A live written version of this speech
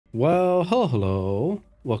Well, hello.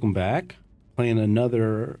 Welcome back. Playing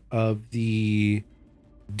another of the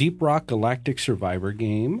Deep Rock Galactic Survivor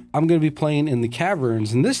game. I'm going to be playing in the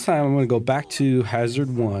caverns, and this time I'm going to go back to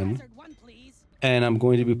Hazard 1, and I'm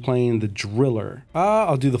going to be playing the Driller.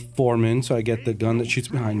 I'll do the Foreman, so I get the gun that shoots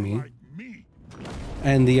behind me.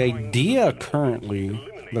 And the idea currently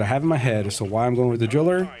that I have in my head as to why I'm going with the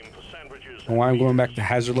Driller and why I'm going back to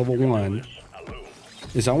Hazard Level 1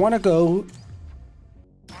 is I want to go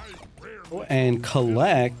and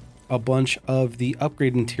collect a bunch of the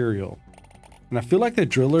upgrade material. And I feel like the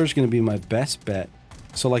Driller is going to be my best bet.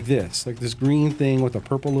 So like this green thing with the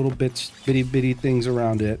purple little bitty things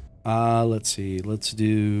around it. Let's see, let's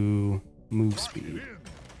do move speed.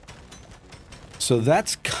 So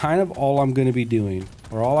that's kind of all I'm going to be doing,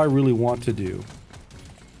 or all I really want to do,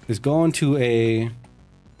 is go into a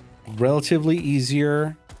relatively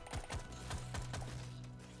easier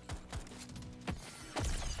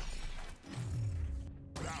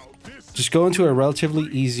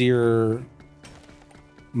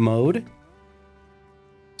mode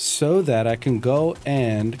so that I can go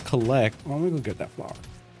and collect. Well, let me go get that flower.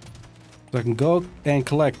 So I can go and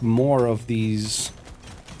collect more of these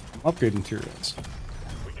upgrade materials.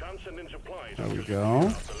 There we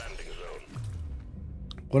go.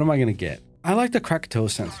 What am I gonna get? I like the Krakatoa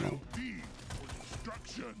Sentinel.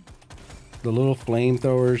 The little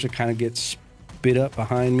flamethrowers that kind of get spit up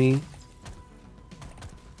behind me.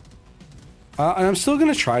 And I'm still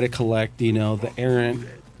gonna try to collect, you know, the errant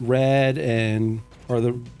red I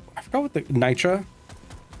forgot what the nitra,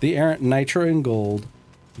 the errant nitra and gold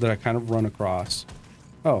that I kind of run across.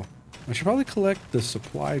 Oh, I should probably collect the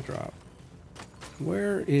supply drop.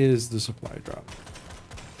 Where is the supply drop?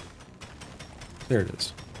 There it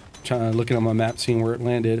is. Looking on my map, seeing where it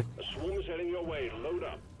landed. A swarm is heading your way. Load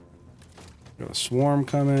up. Got a swarm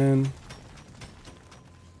coming.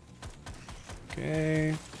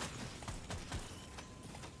 Okay.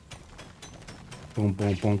 Boom,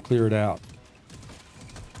 boom, boom. Clear it out.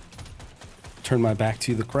 Turn my back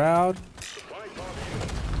to the crowd.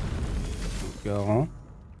 Go.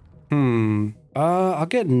 I'll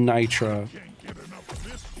get Nitra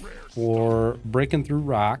for breaking through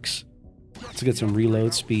rocks to get some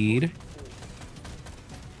reload speed.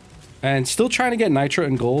 And still trying to get Nitra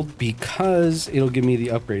and gold because it'll give me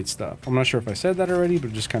the upgrade stuff. I'm not sure if I said that already,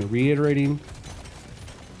 but just kind of reiterating.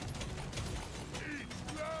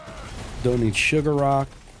 Don't need sugar rock.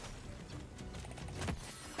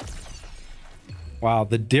 Wow,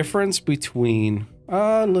 the difference between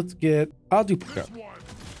I'll do pickup.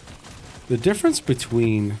 The difference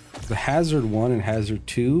between the Hazard 1 and Hazard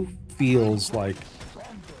 2 feels like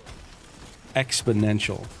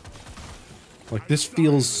exponential. Like this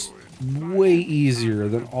feels way easier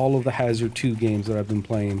than all of the Hazard 2 games that I've been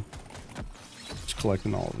playing. Just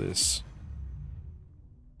collecting all of this.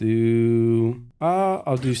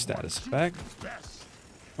 I'll do status effect.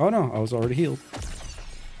 Oh no, I was already healed.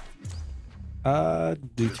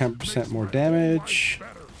 Do 10% more damage.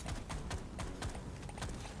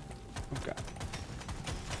 Okay.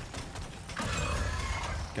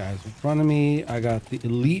 Guys in front of me. I got the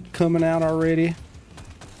elite coming out already.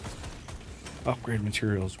 Upgrade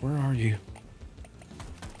materials. Where are you?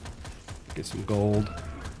 Get some gold.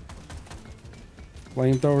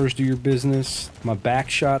 Flamethrowers, do your business. My back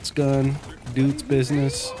shots gun, do its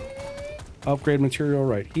business. Upgrade material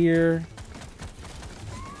right here.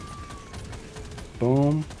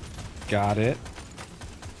 Boom. Got it.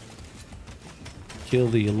 Kill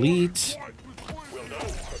the elite.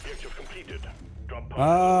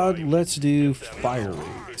 Let's do fire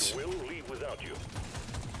rate.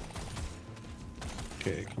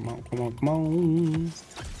 Okay, come on, come on, come on.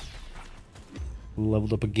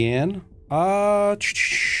 Leveled up again. I'll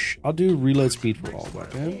do reload speed for all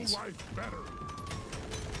weapons.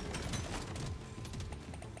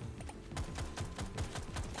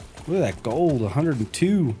 Look at that gold,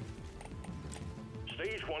 102.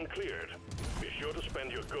 Stage 1 cleared. Be sure to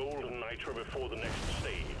spend your gold and nitro before the next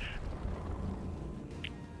stage.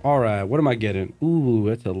 Alright, what am I getting? Ooh,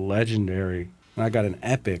 that's a legendary. And I got an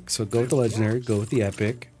epic, so go with the legendary, go with the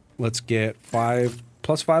epic. Let's get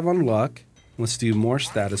 +5 on luck. Let's do more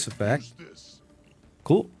status effect.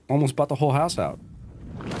 Cool. Almost bought the whole house out.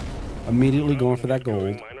 Immediately going for that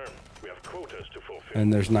gold.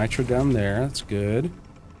 And there's nitro down there. That's good.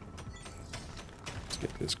 Let's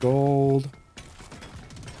get this gold.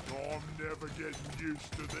 I'm never getting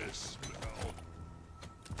used to this smell.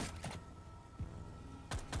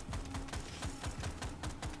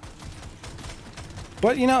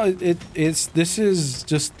 But you know, this is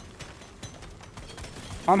just,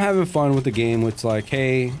 I'm having fun with the game. It's like,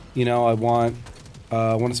 hey, you know, I want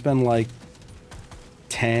want to spend like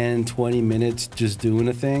 10, 20 minutes just doing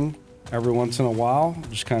a thing every once in a while,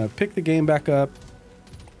 just kind of pick the game back up,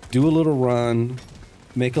 do a little run,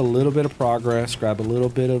 make a little bit of progress, grab a little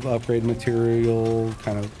bit of upgrade material,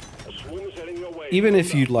 kind of, even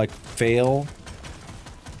if you like fail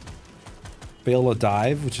a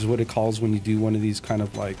dive, which is what it calls when you do one of these kind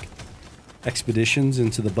of like expeditions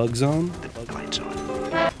into the bug zone.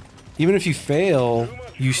 Even if you fail,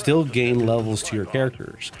 you still gain levels to your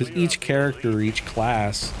characters, because each character, each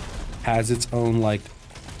class has its own like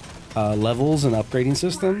levels and upgrading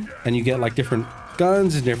system, and you get like different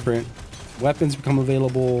guns and different weapons become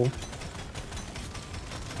available,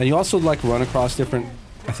 and you also like run across different,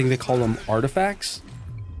 I think they call them artifacts.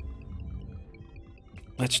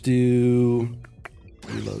 Let's do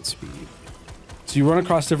reload speed. So you run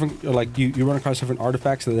across different, like you run across different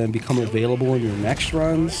artifacts that then become available in your next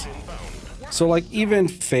runs. So like even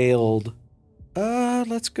failed,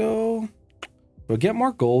 let's go. Do I get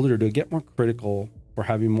more gold or do I get more critical for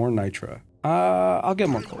having more nitra? I'll get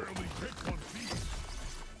more gold.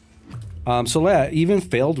 So yeah, even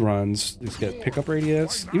failed runs, let's get pickup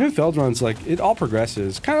radius. Even failed runs, like it all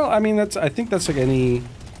progresses. Kind of, I mean, I think that's like any,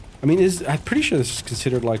 I mean, I'm pretty sure this is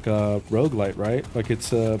considered like a roguelite, right? Like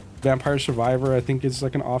it's a Vampire Survivor, I think it's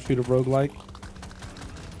like an offshoot of roguelike.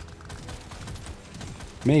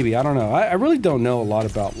 Maybe, I don't know. I really don't know a lot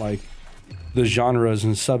about like the genres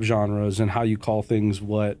and subgenres and how you call things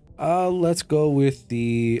what. Let's go with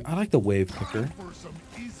I like the wave clicker.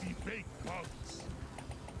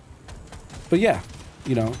 But yeah,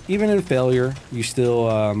 you know, even in failure, you still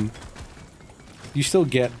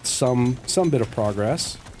get some bit of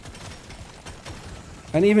progress.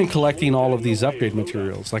 And even collecting all of these upgrade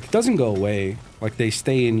materials, like it doesn't go away. Like they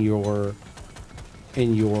stay in your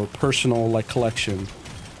personal like collection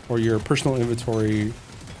or your personal inventory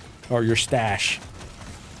or your stash,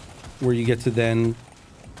 where you get to then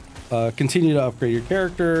continue to upgrade your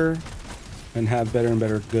character and have better and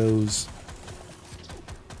better goes.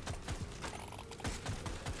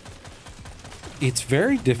 It's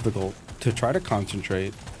very difficult to try to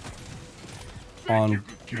concentrate on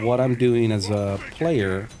what I'm doing as a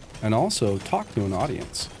player and also talk to an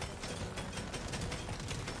audience.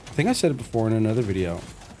 I think I said it before in another video,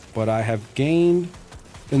 but I have gained,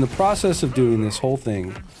 in the process of doing this whole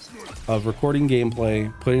thing, of recording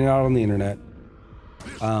gameplay, putting it out on the internet,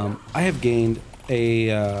 I have gained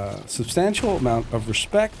a substantial amount of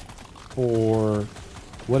respect for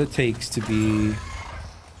what it takes to be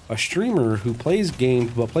a streamer who plays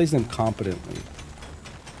games but plays them competently.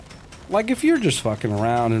 Like if you're just fucking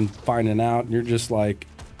around and finding out and you're just like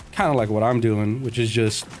kind of like what I'm doing, which is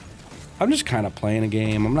just I'm just kind of playing a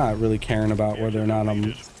game. I'm not really caring about whether or not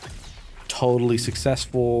I'm totally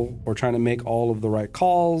successful or trying to make all of the right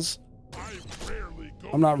calls.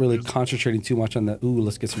 I'm not really concentrating too much on that. Ooh,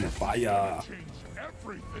 let's get some more fire.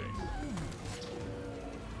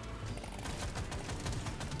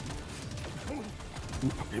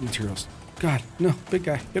 Upgrade materials. God, no, big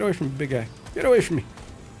guy. Get away from me, big guy. Get away from me.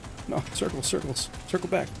 No, circles, circles. Circle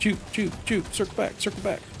back. Shoot, shoot, shoot. Circle back, circle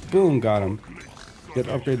back. Boom, got him. Get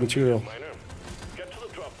upgrade material.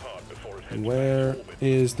 And where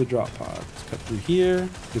is the drop pod? Let's cut through here.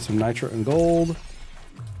 Get some nitro and gold.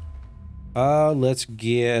 Let's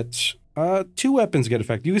get 2 weapons get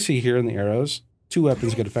affected. You can see here in the arrows, 2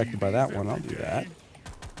 weapons get affected by that one. I'll do that.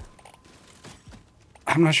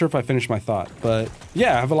 I'm not sure if I finished my thought, but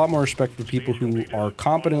yeah, I have a lot more respect for people who are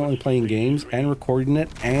competently playing games and recording it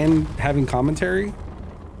and having commentary.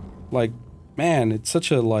 Like, man, it's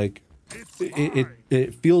such a like,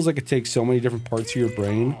 it feels like it takes so many different parts of your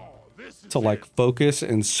brain to like focus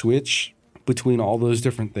and switch between all those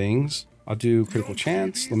different things. I'll do critical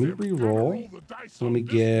chance. Let me re-roll. Let me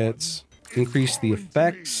get increase the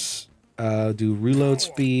effects. Do reload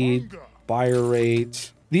speed, fire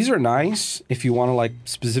rate. These are nice if you want to like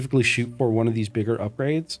specifically shoot for one of these bigger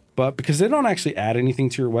upgrades, but because they don't actually add anything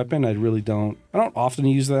to your weapon, I don't often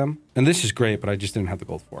use them. And this is great, but I just didn't have the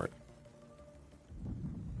gold for it.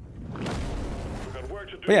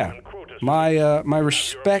 But yeah, my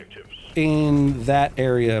respect in that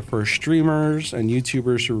area for streamers and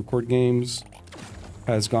YouTubers who record games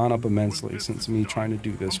has gone up immensely since me trying to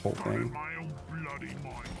do this whole thing.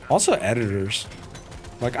 Also editors.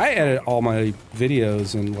 Like I edit all my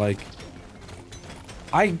videos and like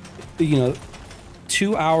you know,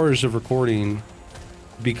 2 hours of recording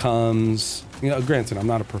becomes, you know, granted I'm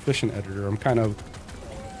not a proficient editor.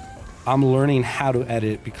 I'm learning how to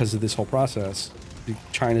edit because of this whole process.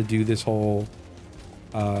 Trying to do this whole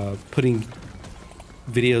putting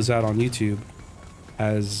videos out on YouTube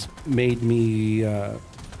has made me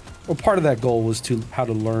well, part of that goal was to how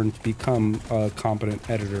to learn to become a competent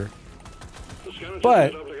editor.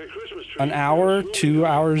 But an hour, 2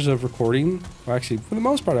 hours of recording, well, actually, for the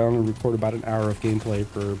most part, I only record about an hour of gameplay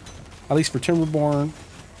for, at least for Timberborn,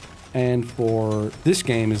 and for this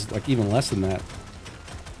game is like even less than that.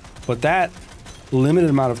 But that limited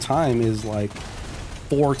amount of time is like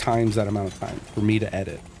 4 times that amount of time for me to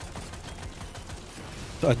edit.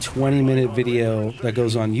 A 20-minute video that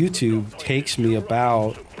goes on YouTube takes me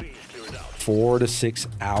about 4 to 6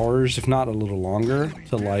 hours, if not a little longer,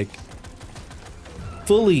 to like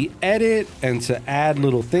fully edit and to add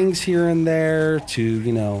little things here and there to,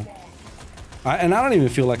 you know, and I don't even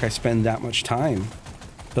feel like I spend that much time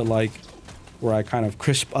to like where I kind of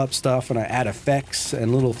crisp up stuff and I add effects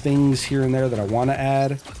and little things here and there that I want to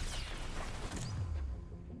add.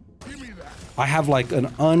 I have like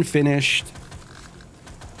an unfinished,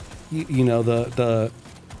 you know, the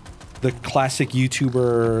classic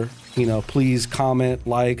YouTuber, you know, please comment,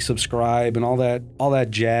 like, subscribe, and all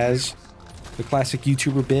that jazz. The classic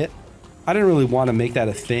YouTuber bit. I didn't really want to make that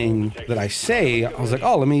a thing that I say. I was like,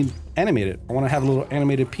 oh, let me animate it. I want to have a little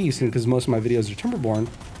animated piece, and because most of my videos are Timberborn,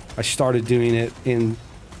 I started doing it in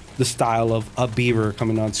the style of a beaver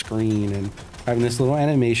coming on screen and having this little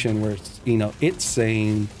animation where it's, you know, it's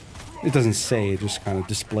saying, it doesn't say, it just kind of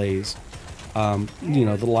displays, you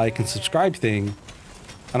know, the like and subscribe thing.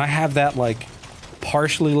 And I have that like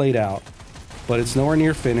partially laid out, but it's nowhere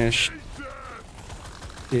near finished.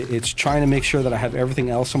 It's trying to make sure that I have everything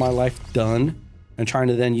else in my life done and trying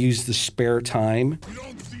to then use the spare time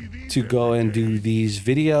to go and do these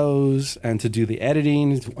videos and to do the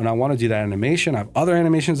editing. When I want to do that animation, I have other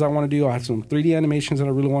animations I want to do. I have some 3D animations that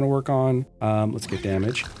I really want to work on. Let's get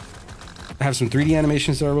damage. I have some 3D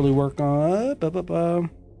animations that I really work on.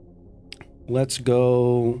 Let's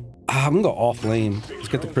go. I'm gonna go all flame. Let's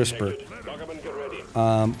get the crisper.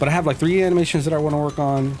 But I have like 3D animations that I want to work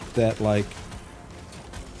on that like,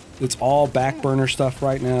 it's all back burner stuff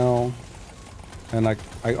right now. And like,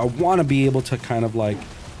 I want to be able to kind of like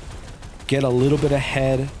get a little bit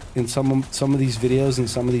ahead in some of these videos and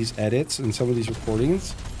some of these edits and some of these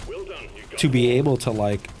recordings to be able to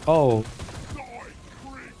like, oh,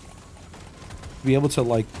 be able to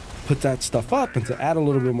like put that stuff up and to add a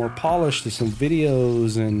little bit more polish to some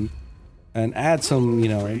videos and add some, you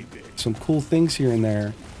know, some cool things here and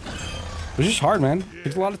there. It's just hard, man. It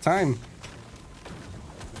takes a lot of time.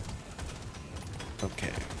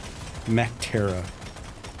 Okay. Mactera.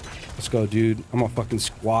 Let's go, dude. I'm gonna fucking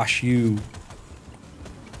squash you.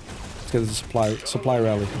 Let's get the supply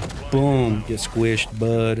rally. Boom. Get squished,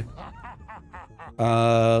 bud.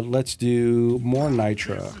 Let's do more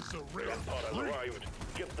nitra.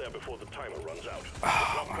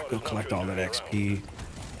 Oh, I'm gonna go collect all that XP.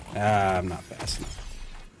 I'm not fast enough.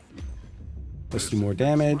 Let's do more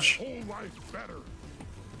damage.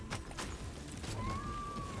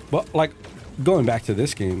 Well, like, going back to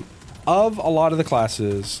this game, of a lot of the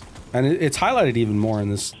classes, and it's highlighted even more in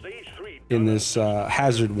this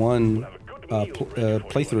Hazard 1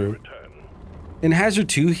 playthrough. In Hazard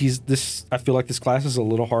 2, I feel like this class is a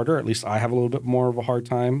little harder. At least I have a little bit more of a hard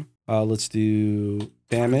time. Let's do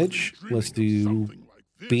damage. Let's do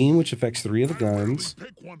beam, which affects 3 of the guns.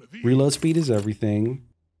 Reload speed is everything,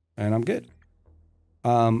 and I'm good.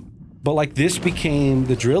 But like this became,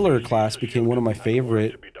 the driller class became one of my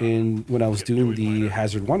favorite when I was doing the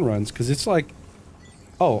Hazard 1 runs, because it's like,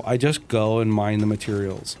 oh, I just go and mine the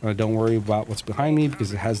materials. I don't worry about what's behind me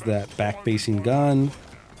because it has that back-facing gun.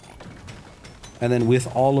 And then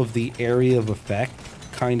with all of the area of effect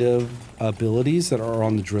kind of abilities that are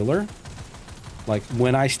on the driller, like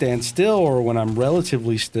when I stand still or when I'm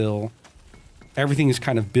relatively still, everything is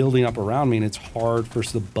kind of building up around me and it's hard for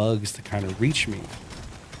the bugs to kind of reach me.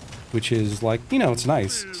 Which is like, you know, it's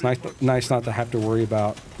nice. It's nice not to have to worry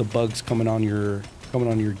about the bugs coming on your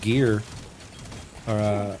gear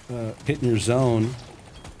or hitting your zone.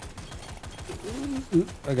 Ooh,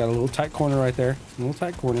 I got a little tight corner right there. A little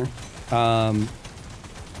tight corner.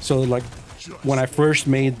 So like when I first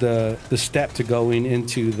made the step to going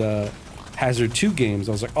into the Hazard 2 games,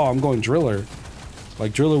 I was like, oh, I'm going driller.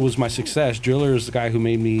 Like driller was my success. Driller is the guy who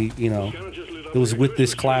made me, you know, it was with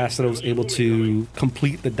this class that I was able to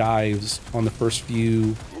complete the dives on the first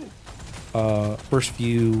few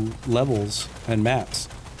levels and maps.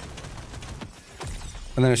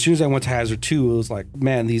 And then as soon as I went to Hazard 2, it was like,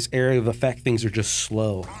 man, these area of effect things are just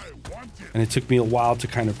slow. And it took me a while to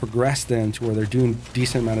kind of progress them to where they're doing a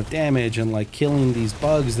decent amount of damage and like killing these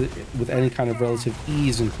bugs with any kind of relative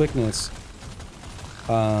ease and quickness.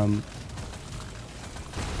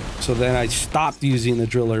 So then I stopped using the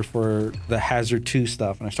driller for the Hazard 2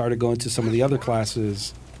 stuff, and I started going to some of the other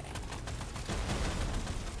classes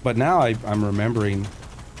But now I'm remembering,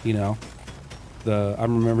 you know,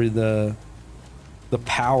 I'm remembering the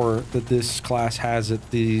power that this class has at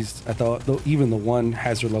even the one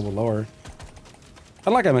hazard level lower.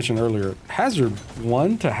 And like I mentioned earlier, hazard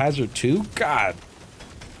 1 to hazard 2, God,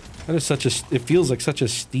 that is it feels like such a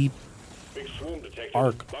steep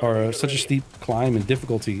arc, or such a steep climb in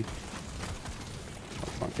difficulty.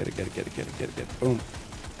 Come on, get it, boom.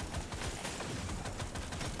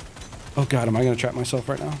 Oh God, am I gonna trap myself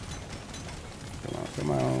right now? Come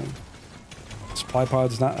on. Supply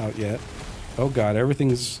pod's not out yet. Oh God,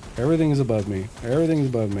 everything's above me. Everything's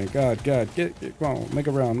above me. God, get, come on, make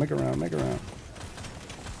a round.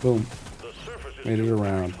 Boom. Made it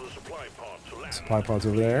around. Supply pod's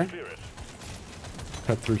over there.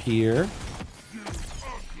 Cut through here.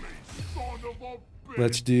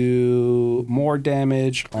 Let's do more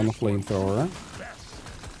damage on the flamethrower.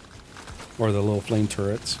 Or the little flame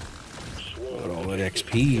turrets. All that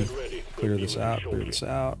XP. Clear this out.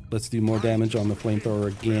 Let's do more damage on the flamethrower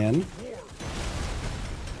again.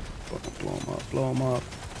 Blow him up.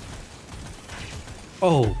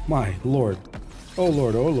 Oh my lord. Oh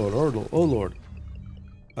lord.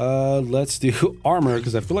 Let's do armor,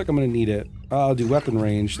 because I feel like I'm gonna need it. I'll do weapon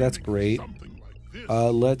range, that's great.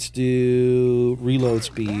 Let's do reload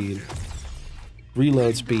speed.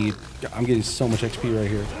 I'm getting so much XP right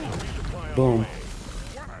here. Boom.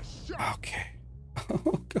 Okay.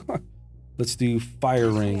 Oh God. Let's do fire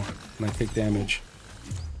ring when I take damage.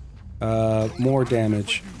 More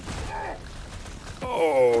damage.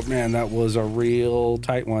 Oh man, that was a real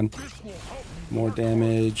tight one. More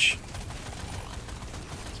damage.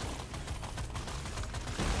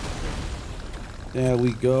 There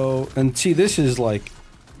we go. And see, this is like,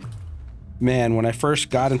 man, when I first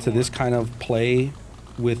got into this kind of play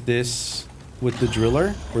with the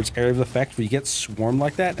driller, where it's area of effect, where you get swarmed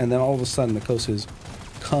like that, and then all of a sudden the coast is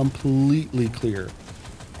completely clear.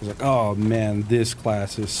 I was like, oh man, this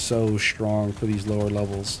class is so strong for these lower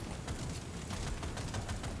levels.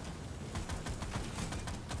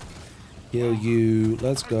 Heal you,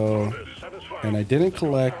 let's go. And I didn't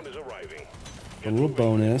collect a little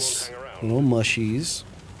bonus, little mushies.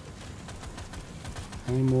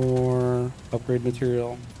 Any more upgrade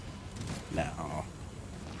material? No.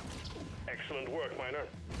 Excellent work, Miner.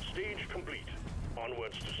 Stage complete.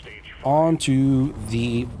 Onwards to stage 5. On to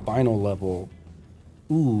the final level.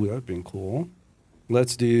 Ooh, that would've been cool.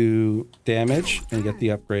 Let's do damage and get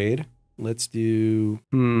the upgrade. Let's do,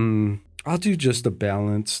 I'll do just the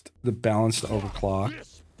balanced overclock.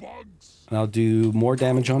 And I'll do more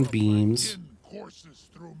damage on beams.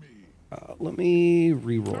 Let me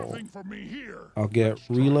re-roll. I'll get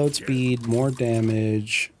reload speed, more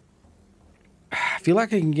damage. I feel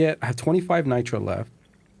like I have 25 nitro left.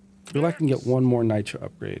 I feel like I can get one more nitro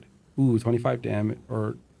upgrade. Ooh, 25 damage,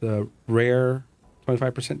 or the rare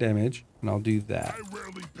 25% damage, and I'll do that.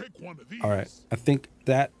 All right, I think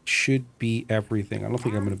that should be everything. I don't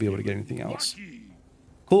think I'm going to be able to get anything else.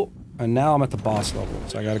 Cool, and now I'm at the boss level,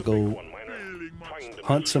 so I got to go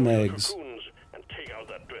hunt some eggs.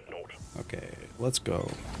 Okay, let's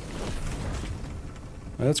go.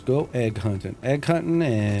 Let's go egg hunting. Egg hunting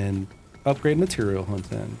and upgrade material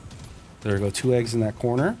hunting. There we go, 2 eggs in that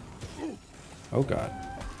corner. Oh God,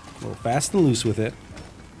 a little fast and loose with it.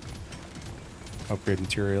 Upgrade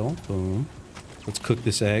material, boom. Let's cook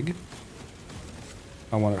this egg.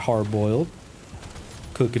 I want it hard boiled.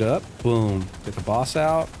 Cook it up, boom. Get the boss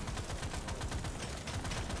out.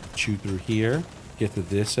 Chew through here. Get to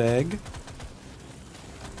this egg.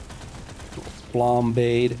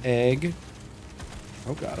 Flambéed egg.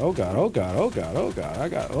 Oh God, oh God, oh God, oh God, oh God. I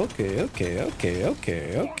got, okay. I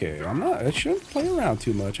shouldn't play around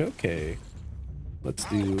too much, okay. Let's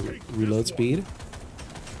do reload speed.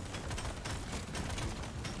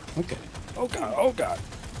 Okay. Oh God, oh God.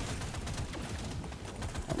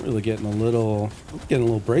 I'm really getting a little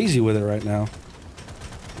brazy with it right now.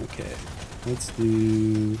 Okay. Let's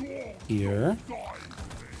do here.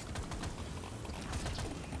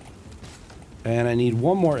 And I need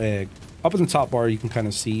one more egg. Up in the top bar, you can kind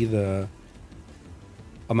of see the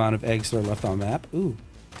amount of eggs that are left on the map. Ooh,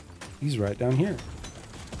 he's right down here.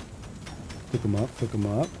 Cook him up, cook him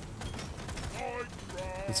up.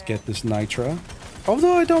 Let's get this nitra.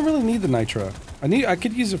 Although I don't really need the nitra. I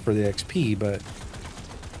could use it for the XP, but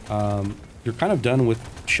you're kind of done with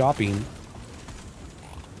shopping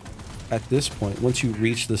at this point. Once you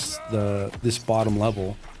reach this bottom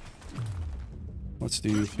level. Let's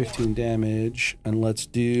do 15 damage, and let's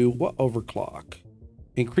do what overclock?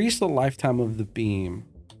 Increase the lifetime of the beam.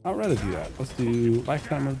 I'd rather do that. Let's do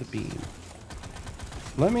lifetime of the beam.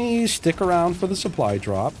 Let me stick around for the supply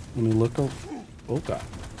drop. Let me look. Oh God.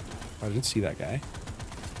 I didn't see that guy.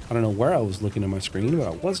 I don't know where I was looking at my screen, but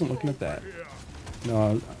I wasn't looking at that.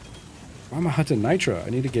 No, why am I hunting nitro? I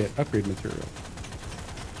need to get upgrade material.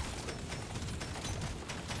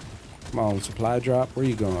 Come on, supply drop. Where are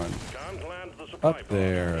you going? Can't land the supply Up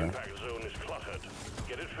there. pod. Impact zone is cluttered.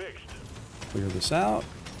 Get it fixed. Clear this out.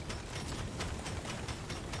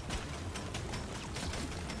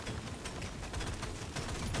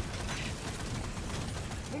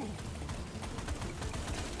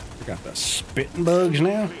 I got the spitting bugs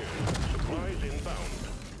now. Supplies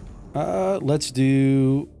inbound. Let's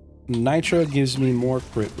do nitro gives me more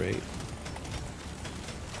crit rate.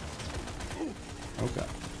 Okay.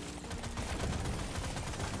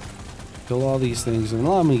 Kill all these things and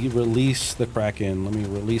let me release the Kraken. Let me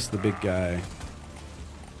release the big guy.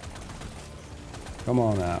 Come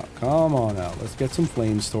on out. Come on out. Let's get some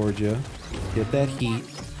flames towards you. Get that heat.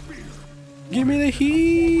 Give me the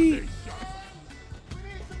heat.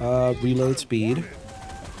 Reload speed.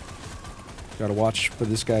 Gotta watch for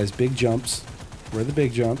this guy's big jumps. Where are the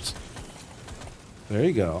big jumps? There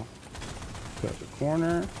you go. Cut the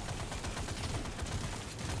corner.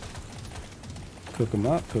 Cook them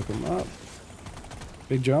up, cook them up.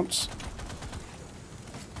 Big jumps.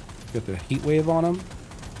 Got the heat wave on them.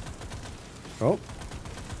 Oh.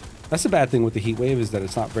 That's the bad thing with the heat wave is that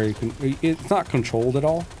it's not it's not controlled at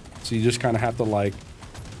all. So you just kind of have to like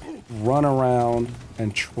run around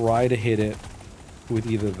and try to hit it with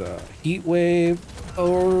either the heat wave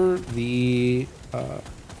or the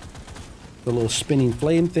little spinning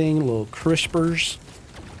flame thing, little crispers.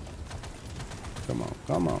 Come on,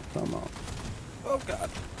 come on, come on. Oh god.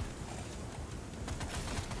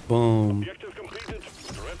 Boom. Objective completed.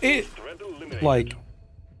 Threat eliminated. Like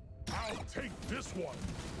I'll take this one.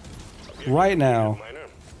 right now, Miner.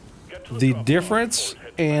 Get to the drop difference pod.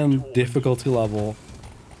 Head and back to difficulty level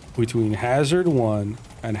between Hazard 1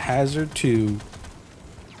 and Hazard 2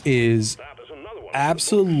 is That is another one.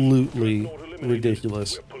 absolutely Threat eliminated.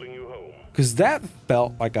 ridiculous. We're pulling you home. Because that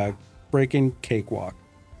felt like a freaking cakewalk.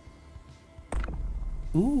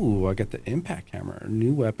 Ooh, I got the impact hammer.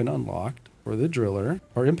 New weapon unlocked for the driller.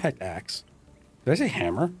 Or impact axe. Did I say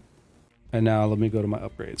hammer? And now let me go to my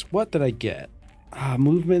upgrades. What did I get?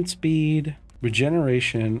 Movement speed,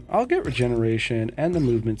 regeneration. I'll get regeneration and the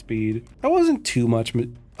movement speed. That wasn't too much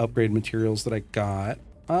upgrade materials that I got.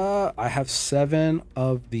 I have 7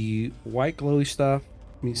 of the white glowy stuff.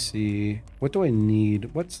 Let me see. What do I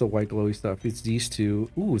need? What's the white glowy stuff? It's these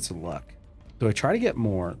 2. Ooh, it's a luck. Do I try to get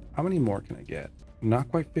more? How many more can I get? Not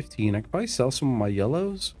quite 15. I could probably sell some of my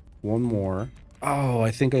yellows. 1 more. Oh,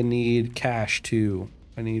 I think I need cash too.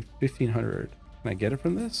 I need 1,500. Can I get it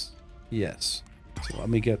from this? Yes. So let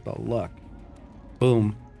me get the luck.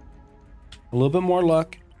 Boom. A little bit more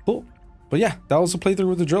luck. Cool. But yeah, that was a playthrough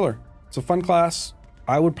with the driller. It's a fun class.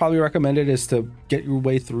 I would probably recommend it is to get your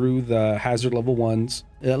way through the hazard level 1s.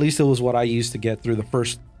 At least it was what I used to get through the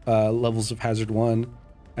first levels of hazard 1.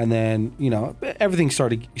 And then, you know, everything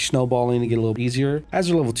started snowballing to get a little easier.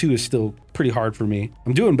 Hazard level 2 is still pretty hard for me.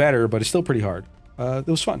 I'm doing better, but it's still pretty hard. It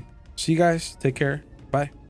was fun. See you guys. Take care. Bye.